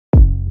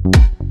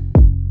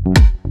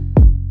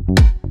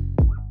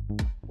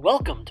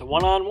Welcome to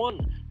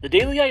One-on-One, the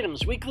Daily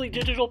Items weekly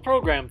digital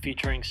program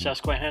featuring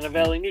Susquehanna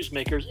Valley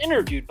newsmakers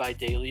interviewed by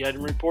Daily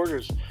Item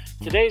reporters.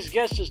 Today's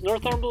guest is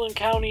Northumberland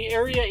County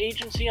Area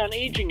Agency on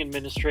Aging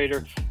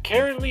Administrator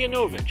Karen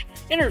Leonovitch,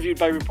 interviewed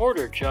by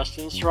reporter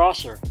Justin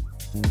Strawser.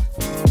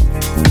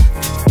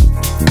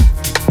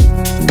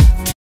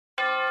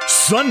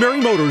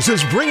 Sunbury Motors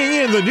is bringing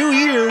in the new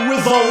year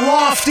with a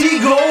lofty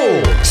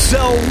goal.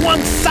 Sell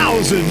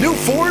 1,000 new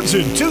Fords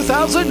in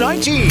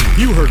 2019.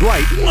 You heard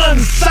right,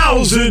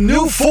 1,000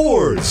 new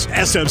Fords.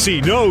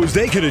 SMC knows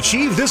they can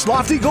achieve this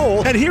lofty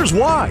goal, and here's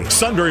why.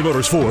 Sunbury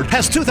Motors Ford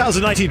has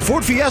 2019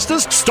 Ford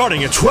Fiestas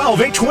starting at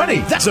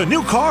 $12,820. That's a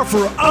new car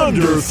for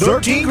under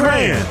 13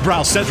 grand.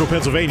 Browse Central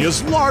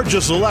Pennsylvania's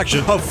largest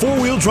selection of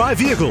four-wheel drive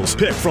vehicles.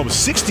 Pick from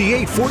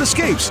 68 Ford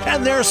Escapes,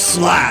 and they're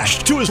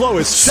slashed to as low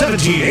as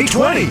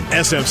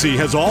 $17,820. SMC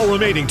has all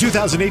remaining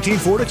 2018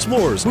 Ford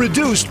Explorers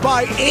reduced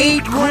by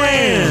 $8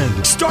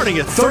 grand, starting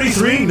at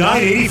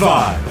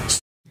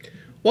 $33,985.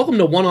 Welcome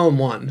to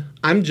One-on-One.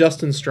 I'm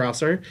Justin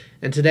Strawser,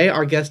 and today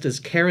our guest is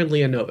Karen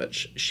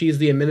Leonovitch. She's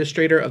the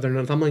administrator of the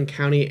Northumberland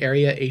County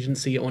Area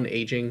Agency on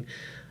Aging.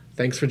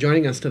 Thanks for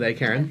joining us today,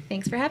 Karen.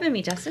 Thanks for having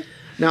me, Justin.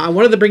 Now, I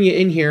wanted to bring you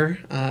in here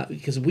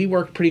because we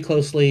worked pretty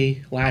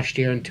closely last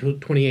year in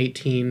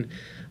 2018.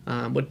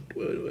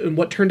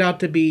 What turned out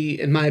to be,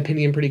 in my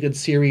opinion, pretty good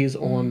series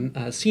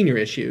on senior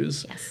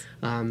issues. Yes.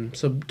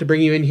 So to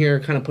bring you in here,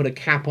 kind of put a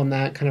cap on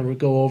that, kind of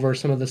go over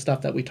some of the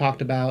stuff that we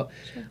talked about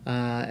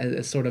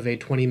as sort of a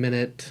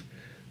 20-minute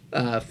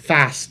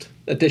fast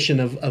edition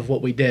of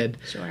what we did.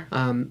 Sure.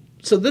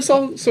 So this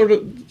all sort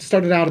of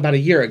started out about a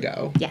year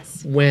ago.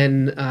 Yes.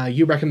 When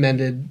you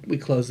recommended we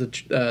close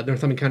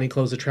Northumberland County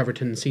close the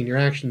Trevorton Senior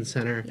Action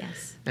Center.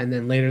 Yes. And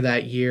then later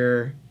that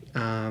year,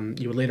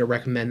 you would later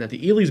recommend that the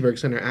Elysburg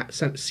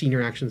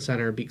Senior Action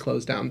Center be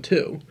closed down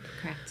too.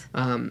 Correct.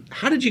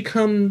 How did you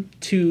come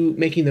to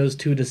making those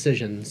two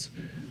decisions?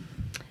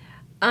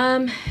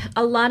 A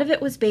lot of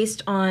it was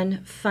based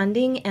on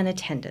funding and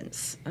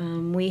attendance.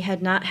 We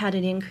had not had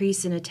an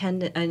increase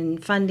in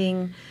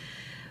funding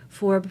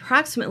for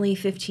approximately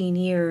 15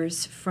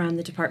 years from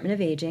the Department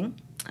of Aging.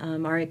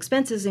 Our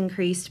expenses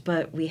increased,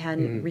 but we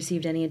hadn't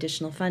received any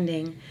additional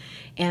funding,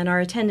 and our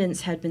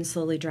attendance had been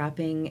slowly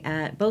dropping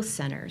at both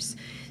centers.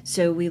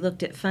 So we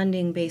looked at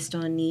funding based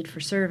on need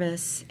for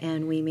service,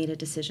 and we made a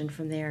decision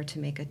from there to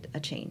make a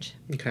change.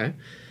 Okay.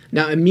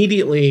 Now,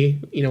 immediately,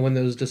 when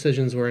those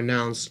decisions were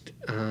announced,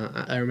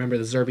 I remember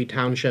the Zerby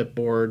Township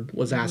Board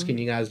was asking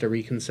you guys to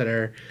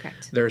reconsider.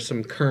 Correct. There's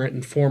some current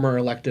and former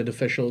elected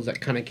officials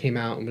that kind of came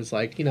out and was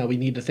like, we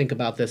need to think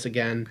about this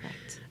again.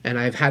 Correct. And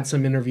I've had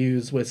some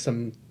interviews with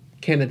some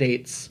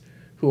candidates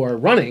who are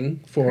running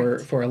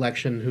for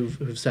election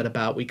who've said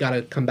about, we got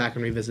to come back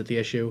and revisit the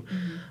issue.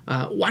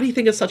 Why do you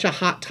think it's such a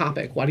hot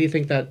topic? Why do you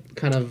think that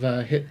kind of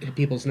hit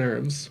people's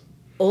nerves?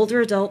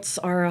 Older adults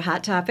are a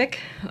hot topic.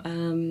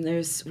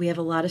 We have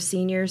a lot of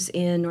seniors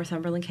in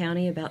Northumberland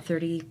County. About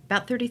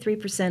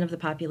 33% of the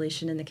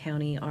population in the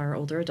county are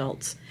older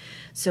adults.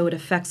 So it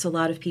affects a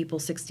lot of people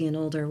 60 and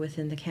older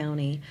within the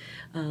county.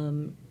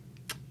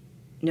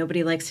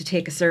 Nobody likes to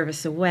take a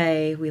service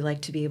away. We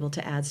like to be able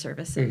to add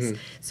services.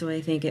 So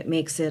I think it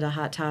makes it a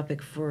hot topic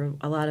for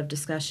a lot of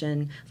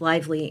discussion,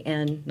 lively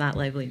and not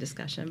lively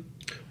discussion.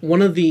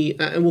 One of the,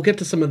 and we'll get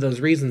to some of those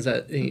reasons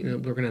that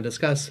we're going to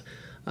discuss,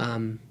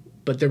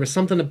 but there was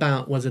something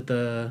about, was it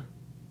the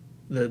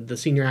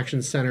Senior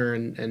Action Center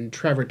and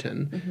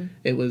Trevorton?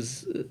 It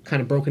was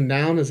kind of broken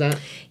down, is that?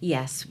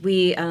 Yes,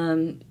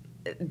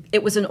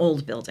 it was an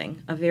old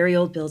building, a very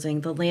old building.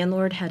 The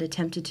landlord had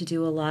attempted to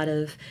do a lot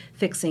of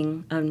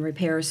fixing and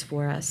repairs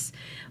for us,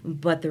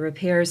 but the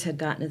repairs had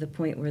gotten to the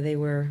point where they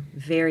were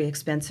very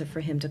expensive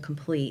for him to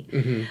complete.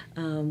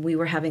 We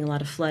were having a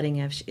lot of flooding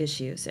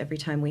issues. Every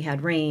time we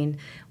had rain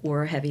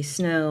or heavy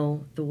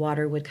snow, the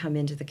water would come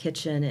into the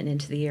kitchen and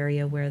into the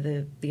area where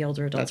the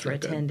older adults were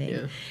attending.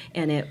 Yeah.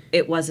 And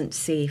it wasn't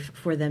safe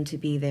for them to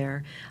be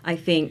there. I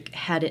think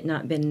had it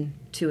not been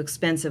too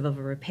expensive of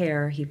a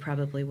repair, he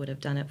probably would have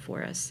done it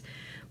for us.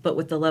 But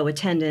with the low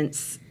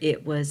attendance,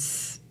 it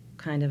was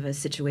kind of a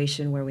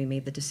situation where we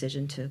made the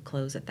decision to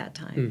close at that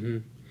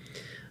time.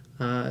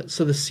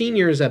 So the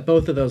seniors at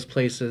both of those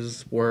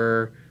places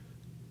were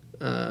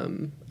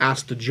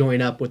asked to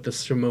join up with the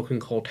Shamokin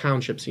Cole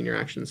Township Senior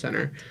Action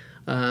Center.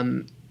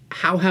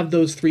 How have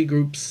those three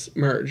groups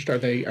merged? Are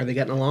they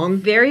getting along?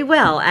 Very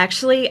well.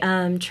 Actually,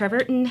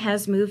 Trevorton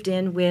has moved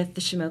in with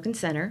the Shamokin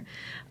Center.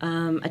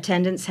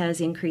 Attendance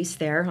has increased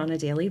there on a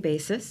daily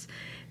basis.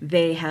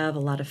 They have a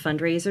lot of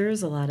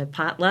fundraisers, a lot of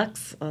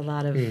potlucks, a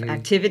lot of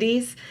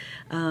activities.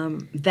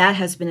 That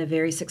has been a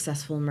very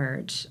successful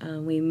merge.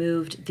 We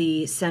moved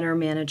the center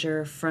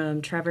manager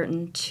from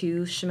Trevorton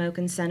to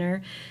Shamokin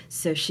Center,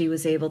 so she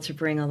was able to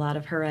bring a lot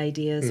of her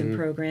ideas and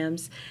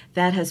programs.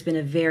 That has been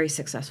a very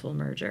successful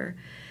merger.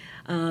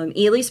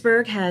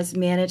 Elysburg has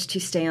managed to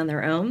stay on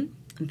their own.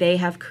 They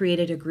have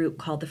created a group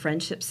called the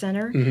Friendship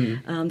Center.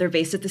 They're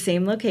based at the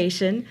same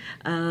location.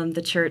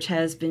 The church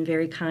has been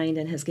very kind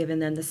and has given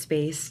them the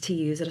space to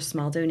use at a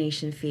small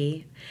donation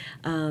fee.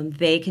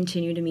 They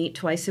continue to meet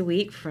twice a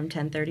week from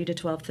 10:30 to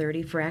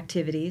 12:30 for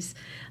activities.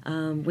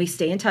 We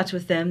stay in touch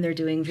with them. They're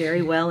doing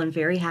very well and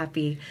very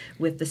happy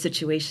with the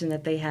situation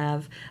that they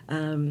have.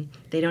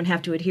 They don't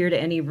have to adhere to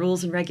any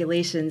rules and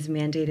regulations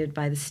mandated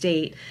by the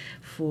state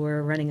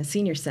for running a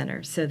senior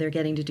center. So they're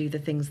getting to do the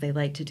things they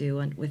like to do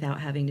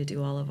without having to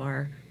do all of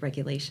our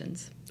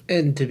regulations.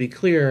 And to be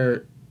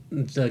clear,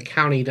 the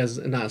county is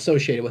not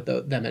associated with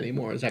them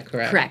anymore. Is that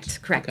correct? Correct.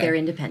 Okay. They're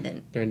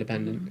independent. They're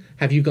independent.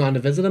 Have you gone to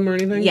visit them or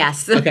anything?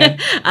 Yes. Okay.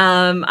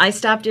 I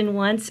stopped in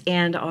once,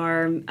 and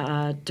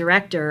our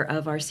director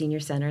of our senior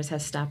centers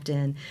has stopped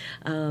in.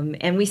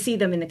 And we see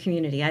them in the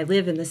community. I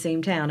live in the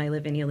same town. I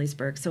live in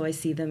Elysburg, so I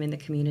see them in the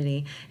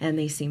community, and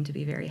they seem to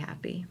be very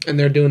happy. And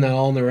they're doing that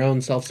all on their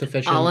own,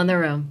 self-sufficient? All on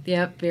their own.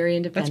 Yep, very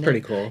independent. That's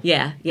pretty cool.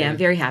 Yeah, I'm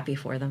very happy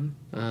for them.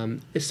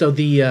 So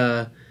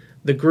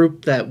the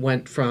group that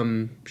went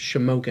from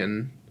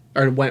Shamokin,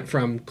 or went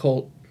from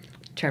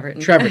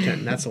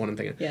Trevorton, that's the one I'm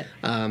thinking. Yeah.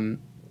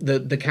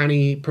 The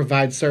county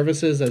provides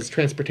services as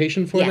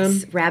transportation for them?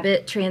 Yes,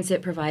 Rabbit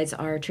Transit provides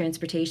our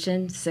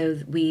transportation. So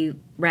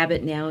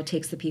Rabbit now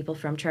takes the people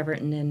from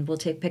Trevorton and we'll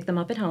pick them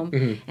up at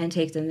home and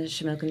take them to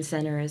Shamokin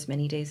Center as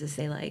many days as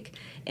they like.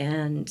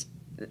 And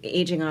the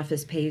aging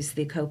office pays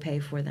the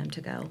copay for them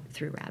to go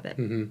through Rabbit.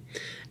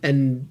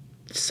 And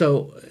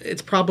so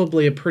it's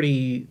probably a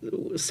pretty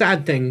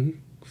sad thing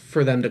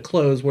for them to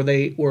close. Were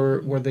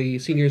the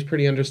seniors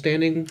pretty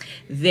understanding?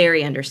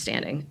 Very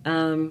understanding.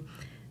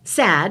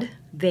 Sad.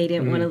 They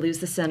didn't want to lose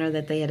the center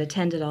that they had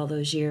attended all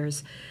those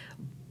years,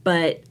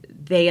 but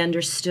they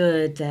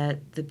understood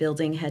that the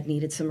building had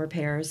needed some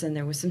repairs and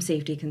there was some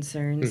safety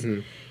concerns,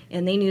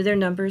 and they knew their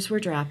numbers were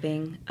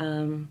dropping.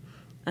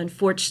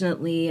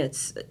 Unfortunately,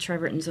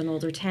 Trevorton's an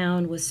older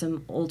town with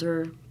some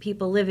older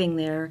people living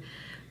there.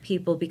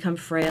 People become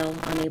frail,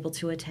 unable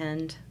to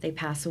attend. They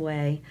pass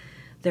away.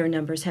 Their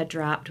numbers had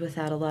dropped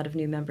without a lot of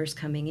new members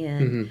coming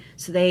in.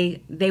 So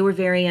they were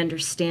very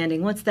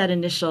understanding. Once that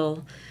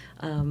initial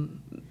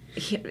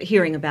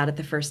hearing about it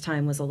the first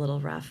time was a little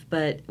rough,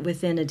 but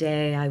within a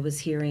day I was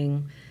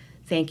hearing,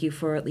 thank you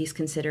for at least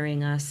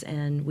considering us,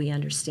 and we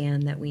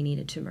understand that we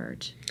needed to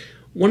merge.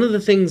 One of the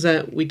things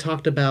that we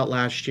talked about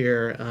last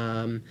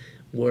year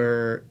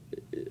were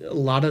a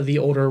lot of the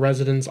older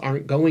residents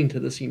aren't going to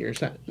the senior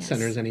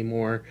centers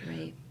anymore.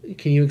 Right.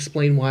 Can you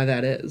explain why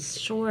that is?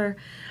 Sure.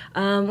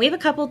 We have a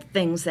couple of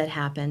things that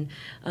happen.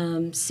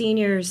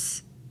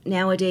 Seniors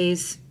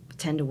nowadays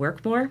tend to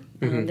work more.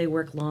 They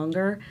work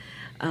longer.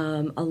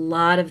 A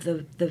lot of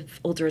the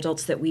older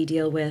adults that we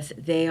deal with,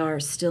 they are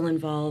still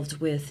involved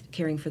with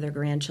caring for their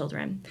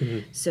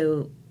grandchildren.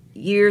 So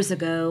years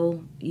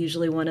ago,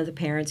 usually one of the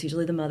parents,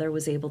 usually the mother,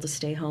 was able to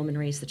stay home and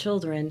raise the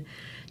children.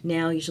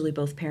 Now usually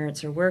both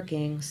parents are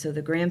working, so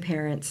the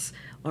grandparents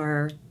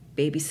are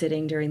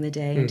babysitting during the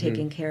day and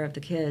taking care of the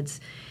kids.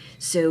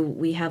 So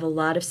we have a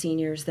lot of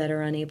seniors that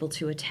are unable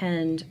to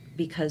attend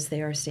because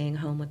they are staying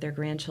home with their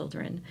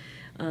grandchildren.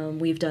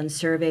 We've done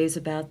surveys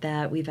about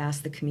that. We've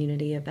asked the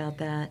community about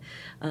that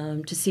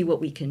to see what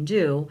we can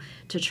do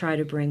to try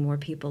to bring more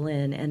people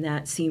in. And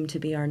that seemed to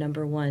be our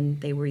number one.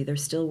 They were either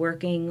still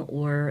working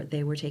or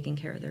they were taking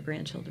care of their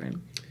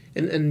grandchildren.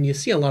 And you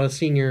see a lot of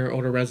senior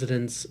older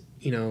residents,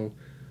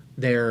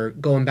 they're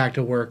going back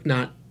to work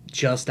not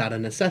just out of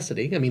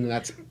necessity. I mean,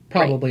 that's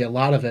probably a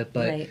lot of it,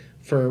 but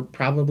for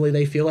probably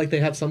they feel like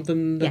they have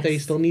something that they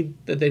still need,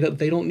 that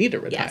they don't need to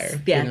retire.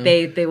 Yes. Yeah,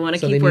 they want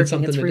to keep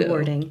working. It's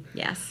rewarding.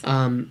 Yes.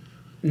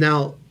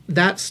 Now,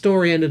 that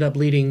story ended up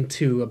leading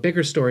to a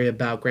bigger story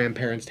about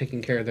grandparents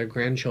taking care of their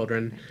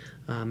grandchildren.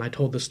 I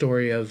told the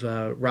story of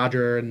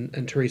Roger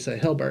and Teresa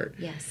Hilbert.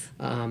 Yes.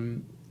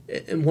 And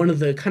one of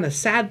the kind of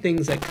sad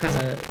things that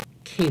kind of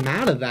came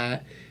out of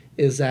that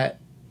is that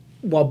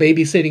while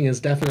babysitting is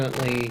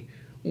definitely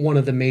one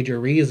of the major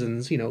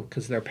reasons,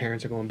 because their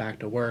parents are going back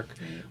to work,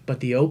 but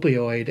the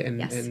opioid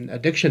and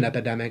addiction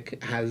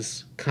epidemic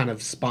has kind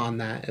of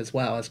spawned that as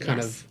well, has kind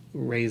of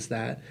raised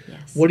that.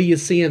 Yes. What do you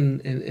see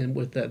in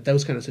with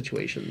those kind of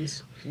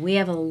situations? We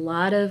have a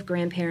lot of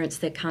grandparents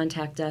that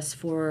contact us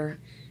for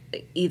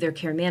either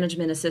care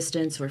management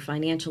assistance or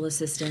financial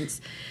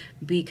assistance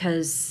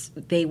because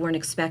they weren't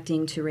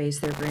expecting to raise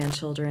their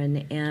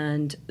grandchildren,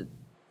 and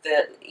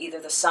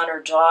either the son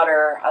or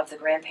daughter of the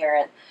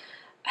grandparent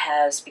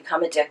has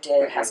become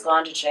addicted, has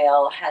gone to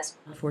jail, has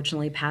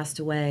unfortunately passed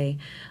away,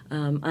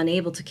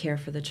 unable to care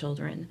for the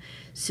children.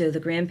 So the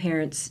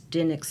grandparents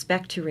didn't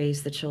expect to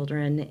raise the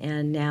children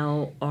and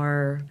now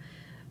are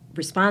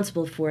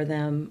responsible for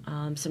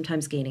them,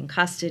 sometimes gaining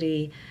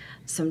custody,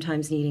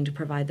 sometimes needing to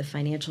provide the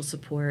financial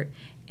support,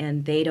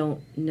 and they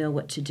don't know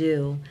what to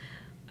do.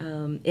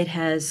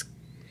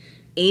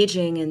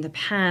 Aging in the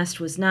past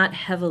was not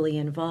heavily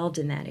involved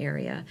in that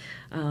area.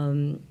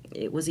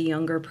 It was a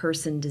younger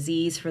person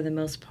disease for the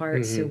most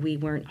part, so we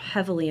weren't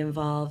heavily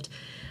involved.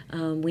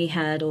 We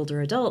had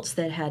older adults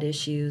that had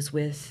issues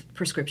with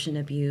prescription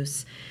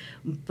abuse,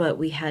 but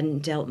we hadn't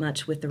dealt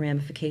much with the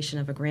ramification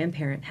of a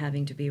grandparent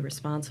having to be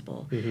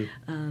responsible.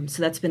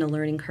 So that's been a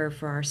learning curve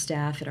for our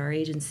staff at our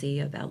agency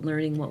about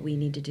learning what we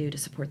need to do to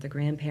support the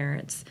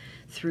grandparents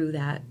through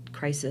that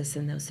crisis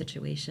and those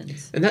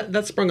situations. And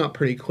that sprung up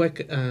pretty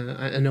quick.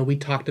 I know we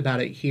talked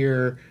about it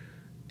here,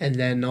 and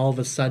then all of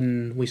a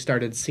sudden we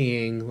started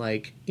seeing,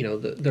 like, the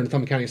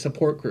Northumberland County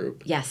Support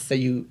Group. Yes. That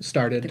you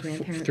started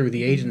through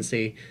the Mm-hmm.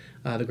 agency,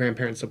 the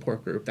Grandparent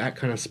Support Group. That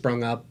kind of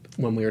sprung up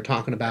when we were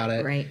talking about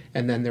it. Right.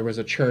 And then there was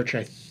a church,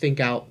 I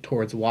think, out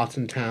towards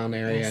Watsontown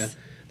area Yes.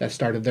 that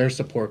started their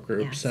support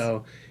group. Yes.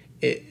 So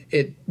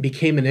it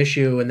became an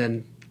issue, and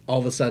then all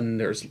of a sudden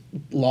there's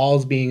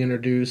laws being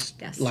introduced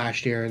Yes.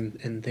 last year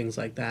and things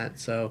like that.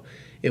 So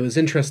it was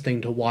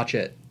interesting to watch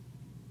it.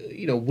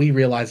 We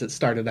realized it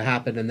started to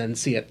happen and then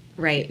see it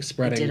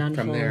spreading It did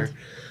from unfold. there.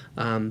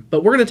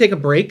 But we're going to take a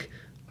break.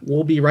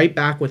 We'll be right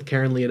back with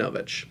Karen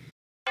Leonovitch.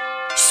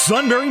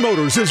 Sunbury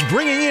Motors is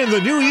bringing in the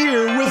new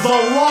year with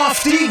a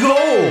lofty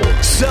goal.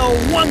 Sell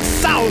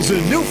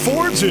 1,000 new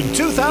Fords in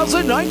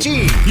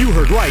 2019. You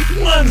heard right,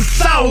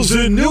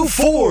 1,000 new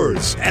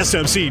Fords.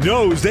 SMC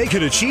knows they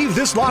can achieve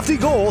this lofty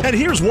goal, and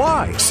here's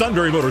why.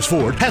 Sunbury Motors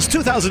Ford has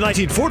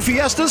 2019 Ford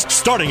Fiestas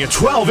starting at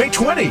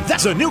 $12,820.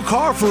 That's a new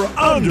car for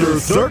under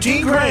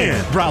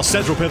 $13,000. Browse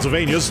Central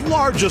Pennsylvania's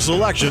largest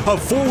selection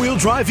of four-wheel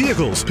drive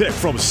vehicles. Pick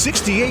from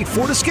 68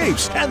 Ford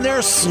Escapes, and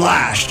they're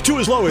slashed to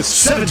as low as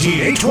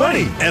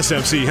 $17,820.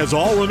 SMC has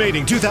all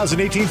remaining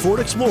 2018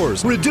 Ford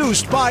Explorers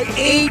reduced by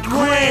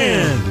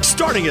 $8,000,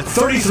 starting at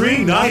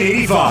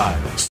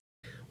 $33,985.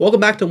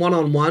 Welcome back to One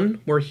on One.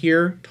 We're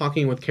here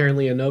talking with Karen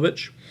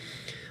Leonovitch.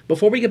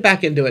 Before we get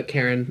back into it,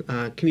 Karen,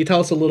 can you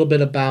tell us a little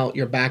bit about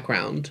your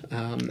background?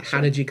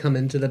 How did you come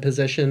into the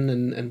position,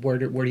 and where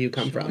do you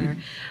come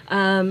from?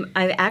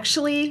 I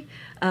actually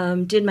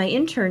did my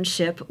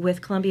internship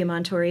with Columbia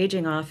Montour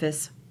Aging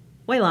Office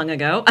way long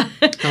ago.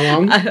 How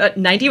long?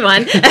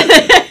 91.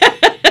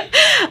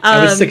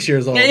 I was 6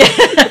 years old.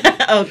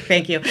 Oh,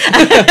 thank you.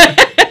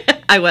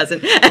 I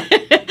wasn't.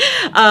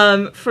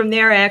 From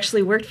there, I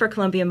actually worked for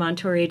Columbia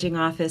Montour Aging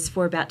Office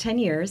for about 10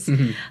 years.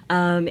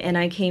 And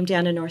I came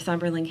down to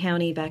Northumberland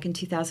County back in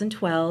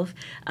 2012.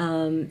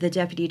 The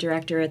deputy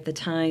director at the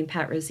time,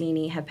 Pat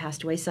Rosini, had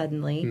passed away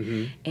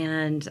suddenly.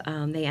 And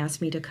they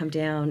asked me to come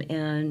down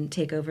and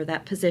take over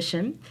that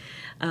position.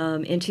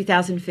 In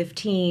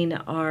 2015,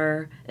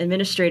 our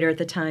administrator at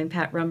the time,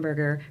 Pat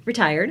Rumberger,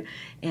 retired.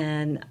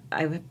 And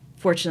I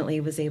fortunately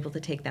was able to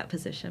take that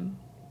position.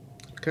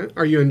 Okay.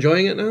 Are you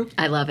enjoying it now?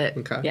 I love it.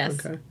 Okay.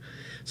 Yes. Okay.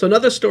 So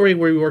another story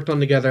we worked on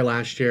together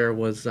last year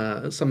was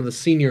some of the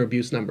senior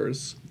abuse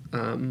numbers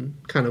kind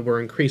of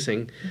were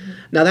increasing.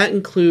 Now that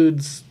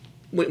includes,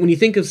 when you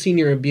think of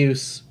senior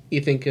abuse,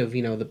 you think of,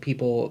 the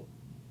people,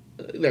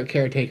 their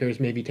caretakers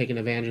maybe taking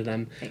advantage of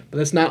them. Right. But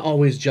it's not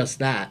always just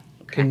that.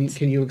 Can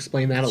you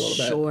explain that a little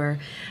bit? Sure.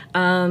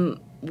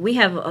 We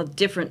have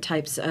different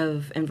types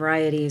of and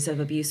varieties of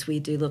abuse we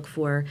do look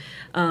for.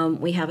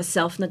 We have a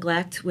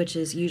self-neglect, which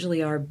is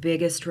usually our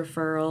biggest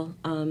referral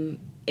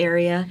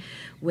area,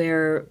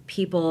 where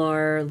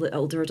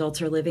older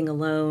adults are living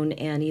alone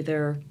and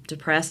either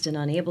depressed and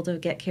unable to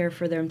get care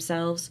for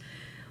themselves,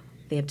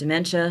 they have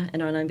dementia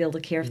and are unable to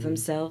care for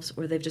themselves,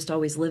 or they've just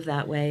always lived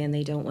that way and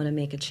they don't want to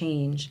make a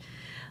change.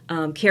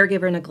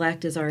 Caregiver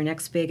neglect is our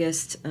next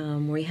biggest.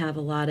 We have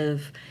a lot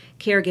of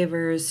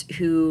caregivers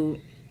who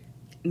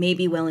may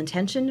be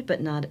well-intentioned but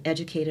not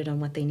educated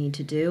on what they need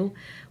to do.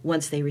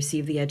 Once they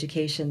receive the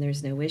education,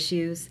 there's no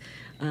issues.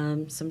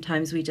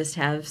 Sometimes we just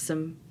have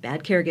some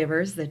bad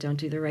caregivers that don't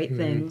do the right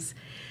things.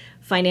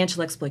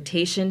 Financial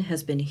exploitation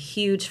has been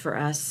huge for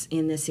us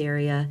in this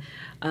area.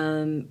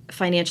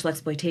 Financial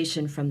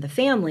exploitation from the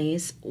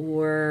families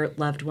or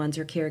loved ones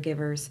or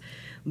caregivers.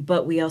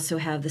 But we also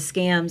have the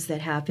scams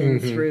that happen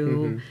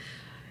through,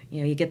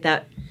 you get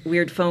that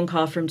weird phone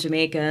call from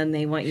Jamaica and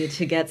they want you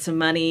to get some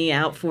money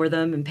out for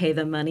them and pay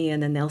them money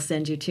and then they'll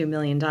send you $2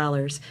 million.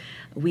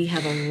 We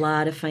have a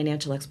lot of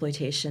financial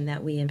exploitation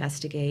that we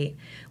investigate.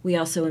 We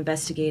also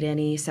investigate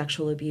any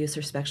sexual abuse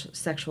or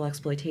sexual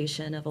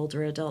exploitation of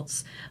older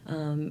adults,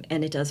 and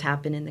it does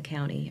happen in the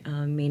county.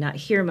 May not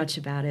hear much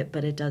about it,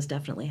 but it does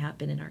definitely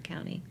happen in our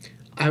county.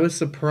 I was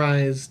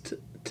surprised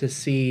to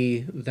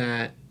see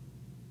that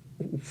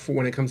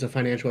when it comes to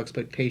financial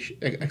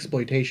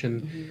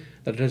exploitation,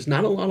 that there's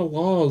not a lot of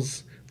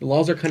laws. The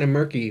laws are kind of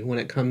murky when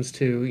it comes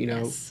to,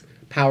 Yes.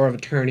 power of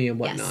attorney and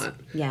whatnot.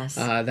 Yes.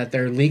 That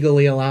they're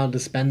legally allowed to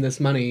spend this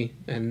money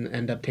and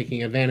end up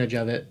taking advantage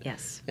of it.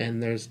 Yes.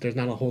 And there's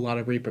not a whole lot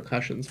of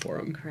repercussions for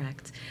them.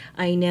 Correct.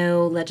 I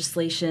know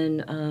legislation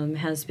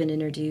has been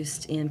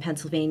introduced in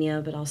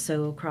Pennsylvania, but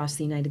also across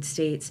the United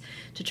States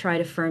to try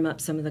to firm up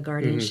some of the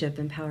guardianship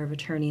and power of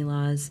attorney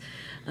laws,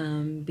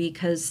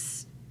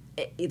 because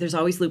there's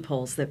always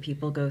loopholes that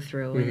people go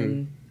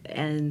through,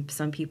 and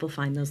some people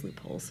find those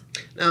loopholes.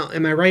 Now,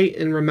 am I right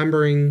in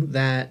remembering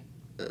that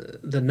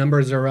the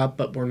numbers are up,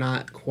 but we're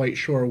not quite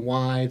sure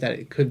why. That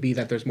it could be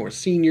that there's more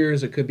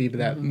seniors. It could be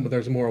that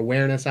there's more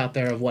awareness out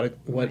there of what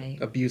Right.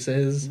 abuse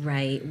is.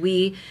 Right.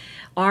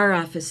 Our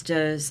office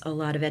does a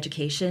lot of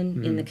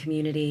education in the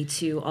community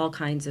to all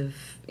kinds of,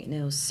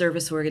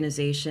 service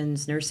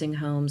organizations, nursing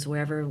homes,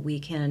 wherever we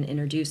can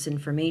introduce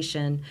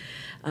information.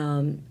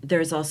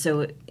 There's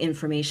also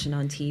information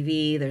on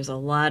TV. There's a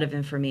lot of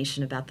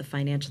information about the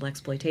financial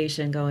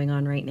exploitation going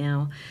on right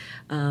now.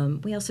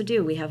 We also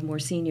do. We have more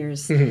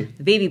seniors. The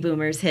baby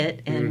boomers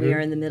hit, and we are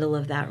in the middle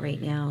of that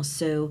right now.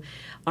 So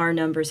our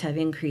numbers have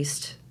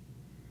increased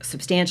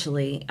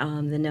substantially,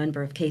 the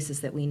number of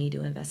cases that we need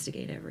to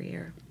investigate every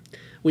year.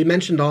 We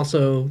mentioned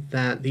also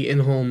that the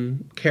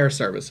in-home care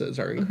services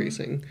are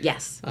increasing.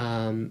 Yes.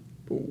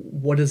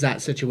 What is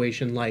that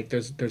situation like?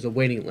 There's a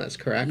waiting list,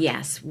 correct?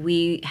 Yes.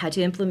 We had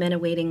to implement a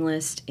waiting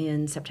list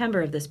in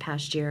September of this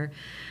past year.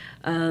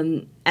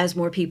 As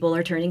more people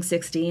are turning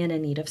 60 and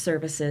in need of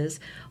services,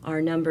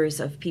 our numbers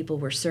of people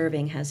we're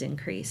serving has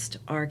increased.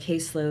 Our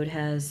caseload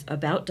has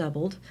about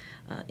doubled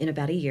in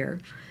about a year.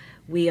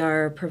 We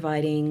are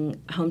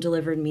providing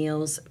home-delivered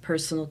meals,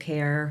 personal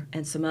care,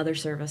 and some other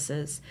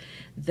services.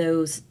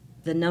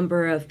 The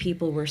number of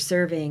people we're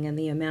serving and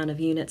the amount of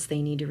units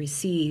they need to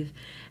receive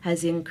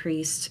has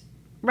increased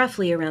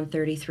roughly around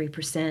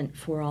 33%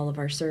 for all of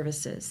our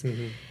services.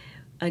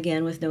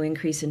 Again, with no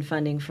increase in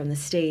funding from the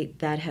state,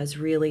 that has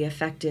really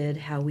affected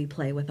how we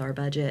play with our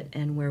budget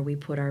and where we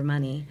put our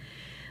money.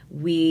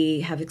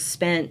 We have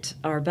spent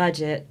our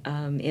budget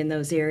in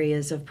those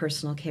areas of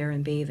personal care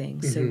and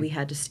bathing. So we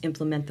had to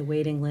implement the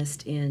waiting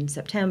list in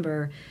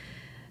September.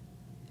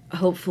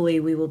 Hopefully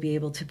we will be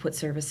able to put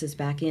services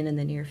back in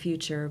the near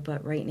future,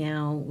 but right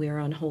now we are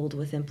on hold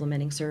with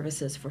implementing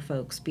services for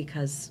folks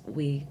because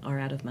we are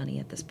out of money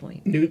at this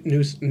point.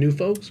 New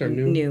folks or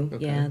new? New,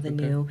 Okay, yeah, the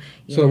okay. new.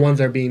 So the ones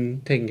that are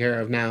being taken care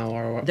of now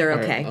are They're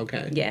okay.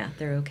 Okay. Yeah,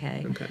 they're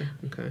okay.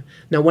 Okay.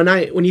 Now,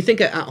 when you think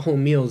of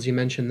at-home meals, you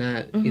mentioned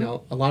that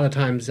a lot of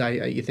times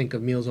you think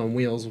of Meals on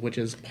Wheels, which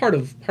is part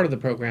of the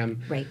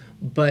program. Right.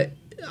 But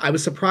I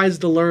was surprised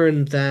to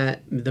learn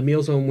that the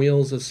Meals on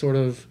Wheels is sort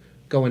of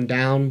going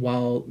down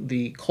while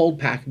the cold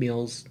pack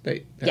meals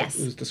that Yes.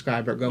 was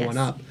described are going Yes.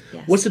 up.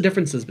 Yes. What's the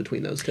differences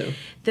between those two?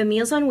 The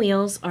Meals on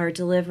Wheels are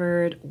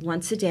delivered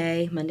once a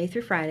day, Monday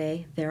through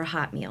Friday. They're a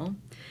hot meal.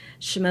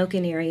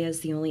 Shamokin area is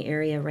the only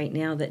area right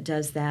now that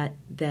does that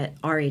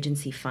our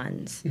agency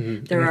funds.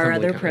 There are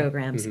other County.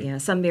 programs. Yeah,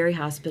 Sunbury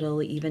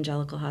Hospital,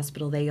 Evangelical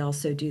Hospital, they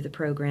also do the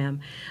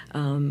program,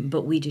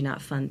 but we do not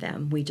fund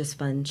them. We just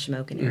fund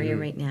Shamokin area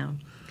right now.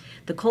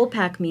 The cold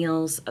pack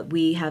meals,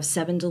 we have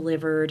 7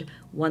 delivered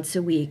once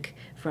a week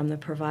from the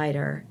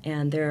provider,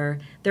 and they're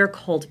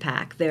cold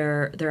pack.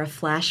 They're a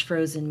flash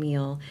frozen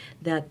meal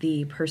that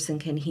the person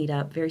can heat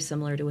up, very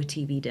similar to a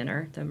TV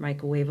dinner. They're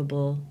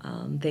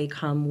microwavable. They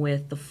come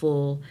with the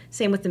full,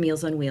 same with the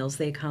Meals on Wheels,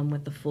 they come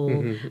with the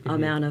full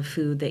amount of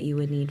food that you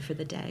would need for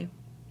the day.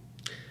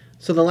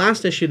 So the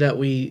last issue that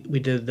we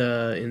did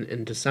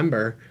in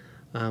December,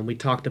 we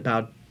talked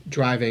about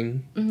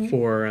driving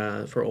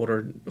for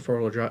older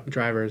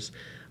drivers.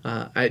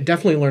 I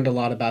definitely learned a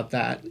lot about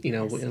that. We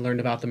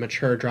learned about the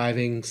mature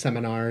driving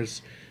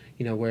seminars,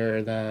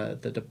 where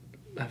the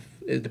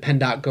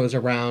PennDOT goes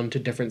around to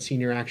different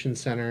senior action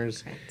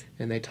centers,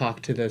 and they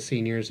talk to the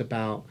seniors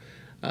about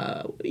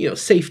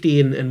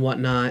safety and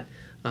whatnot.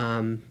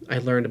 I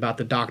learned about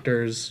the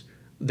doctors.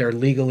 They're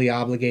legally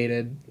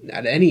obligated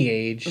at any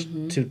age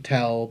to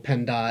tell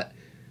PennDOT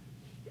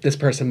this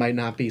person might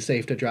not be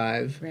safe to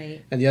drive.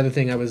 Right. And the other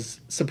thing I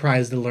was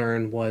surprised to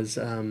learn was,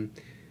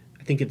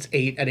 I think it's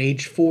at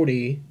age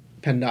 40,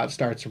 PennDOT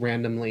starts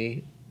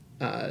randomly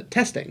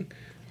testing,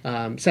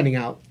 sending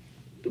out,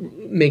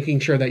 making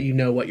sure that you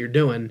know what you're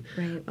doing.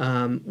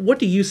 Right. What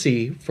do you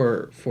see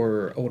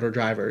for older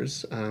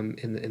drivers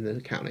in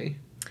the county?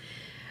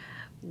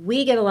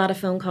 We get a lot of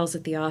phone calls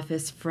at the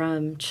office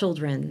from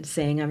children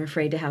saying, I'm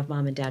afraid to have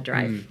mom and dad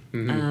drive.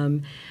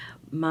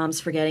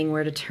 Mom's forgetting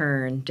where to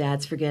turn.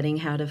 Dad's forgetting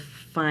how to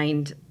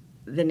find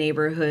the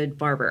neighborhood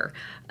barber.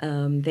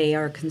 They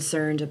are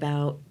concerned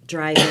about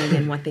driving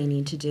and what they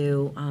need to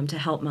do to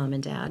help mom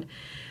and dad.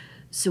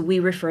 So we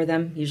refer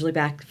them usually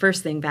back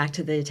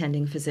to the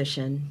attending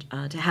physician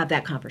to have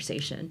that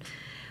conversation.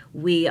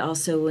 We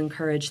also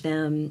encourage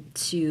them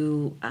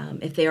to,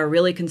 if they are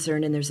really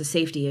concerned and there's a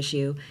safety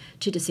issue,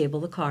 to disable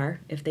the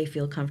car if they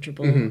feel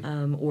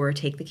comfortable or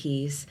take the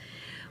keys.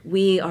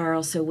 We are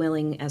also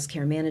willing, as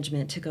care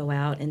management, to go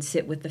out and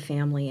sit with the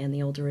family and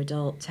the older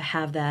adult to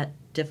have that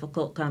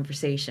difficult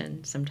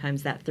conversation.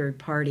 Sometimes that third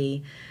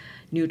party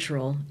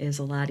neutral is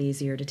a lot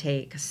easier to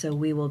take. So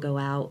we will go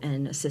out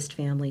and assist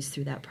families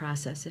through that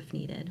process if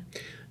needed.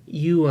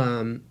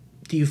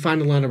 Do you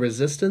find a lot of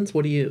resistance?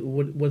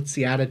 What's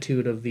the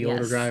attitude of the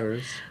older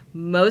drivers?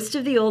 Most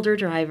of the older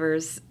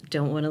drivers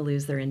don't want to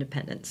lose their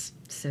independence,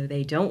 so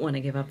they don't want to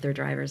give up their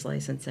driver's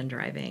license and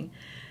driving.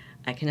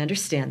 I can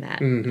understand that.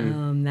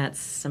 That's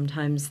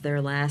sometimes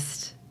their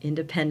last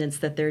independence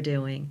that they're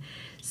doing.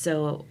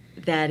 So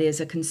that is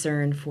a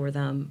concern for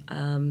them.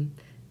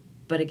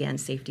 But again,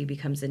 safety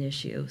becomes an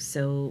issue.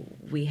 So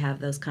we have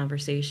those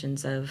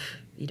conversations of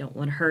you don't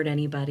want to hurt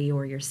anybody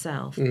or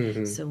yourself.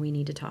 So we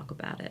need to talk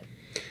about it.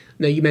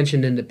 Now, you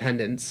mentioned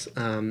independence.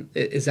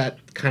 Is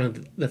that kind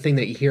of the thing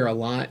that you hear a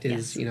lot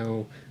is,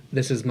 Yes.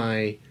 This is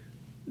my,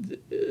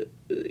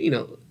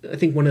 I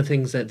think one of the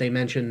things that they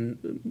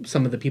mentioned,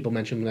 some of the people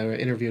mentioned when I were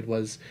interviewed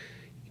was,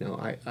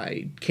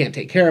 I can't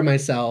take care of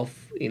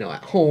myself,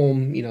 at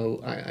home,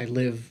 I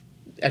live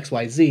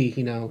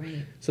XYZ,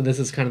 Right. So this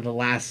is kind of the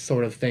last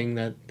sort of thing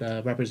that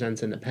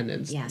represents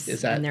independence. Yes,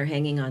 Is that and they're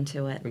hanging on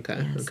to it.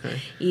 Okay, Yes. okay.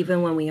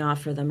 Even when we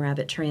offer them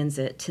rapid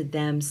transit, to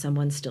them,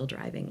 someone's still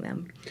driving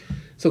them.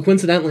 So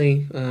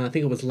coincidentally, I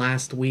think it was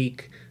last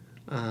week,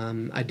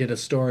 I did a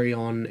story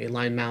on a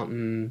Line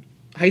Mountain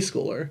high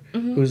schooler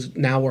who's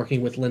now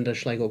working with Linda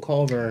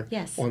Schlegel-Culver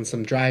Yes. on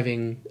some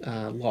driving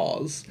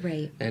laws.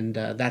 Right. And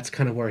that's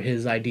kind of where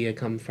his idea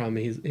comes from.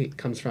 He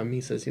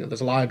says,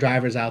 there's a lot of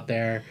drivers out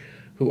there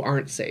who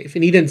aren't safe.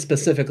 And he didn't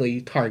specifically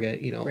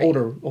target, Right.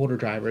 older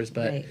drivers,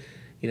 but, Right.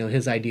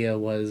 His idea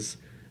was,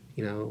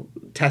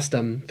 test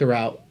them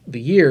throughout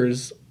the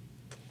years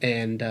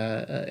and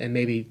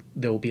maybe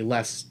there will be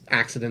less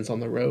accidents on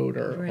the road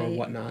or Right.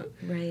 whatnot.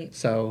 Right.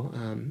 So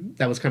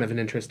that was kind of an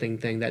interesting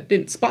thing that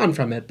didn't spawn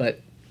from it,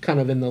 but kind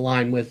of in the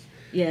line with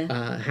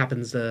Yeah.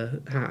 happened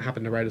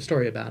to write a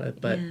story about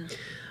it. But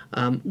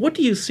Yeah. what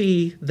do you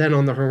see then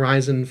on the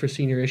horizon for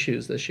senior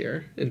issues this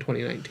year in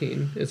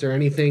 2019? Is there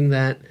anything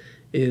that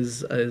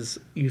is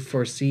you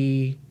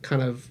foresee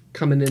kind of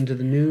coming into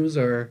the news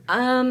or?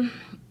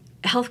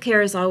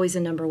 Healthcare is always a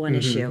number one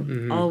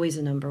issue. Always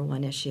a number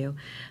one issue.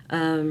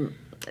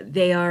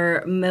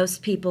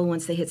 Most people,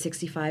 once they hit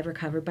 65, are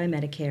covered by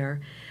Medicare.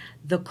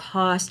 The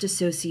cost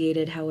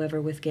associated,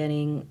 however, with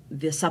getting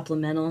the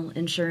supplemental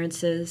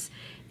insurances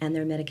and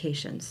their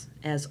medications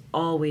has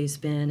always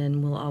been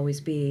and will always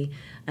be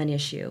an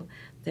issue.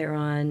 They're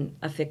on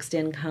a fixed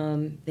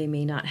income. They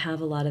may not have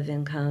a lot of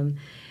income.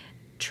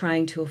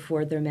 Trying to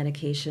afford their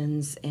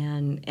medications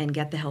and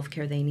get the health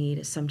care they need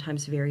is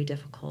sometimes very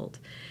difficult.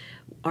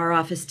 Our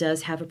office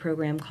does have a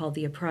program called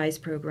the Apprise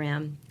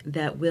program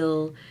that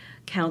will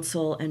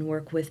counsel and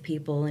work with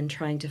people in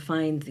trying to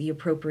find the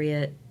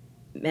appropriate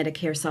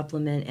Medicare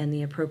supplement and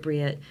the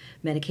appropriate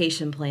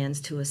medication plans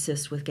to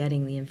assist with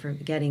getting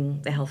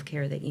the health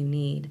care that you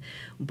need.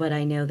 But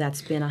I know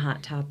that's been a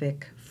hot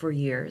topic for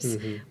years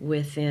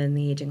within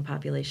the aging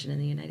population in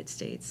the United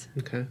States.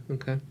 Okay.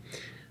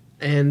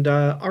 And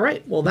all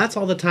right, well, that's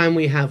all the time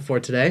we have for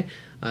today.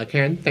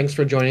 Karen, thanks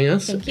for joining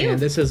us. Thank you. And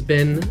this has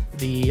been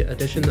the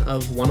edition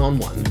of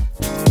One-on-One.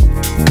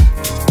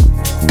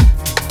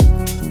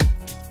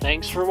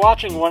 Thanks for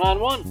watching One on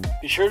One.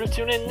 Be sure to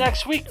tune in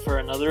next week for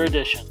another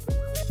edition.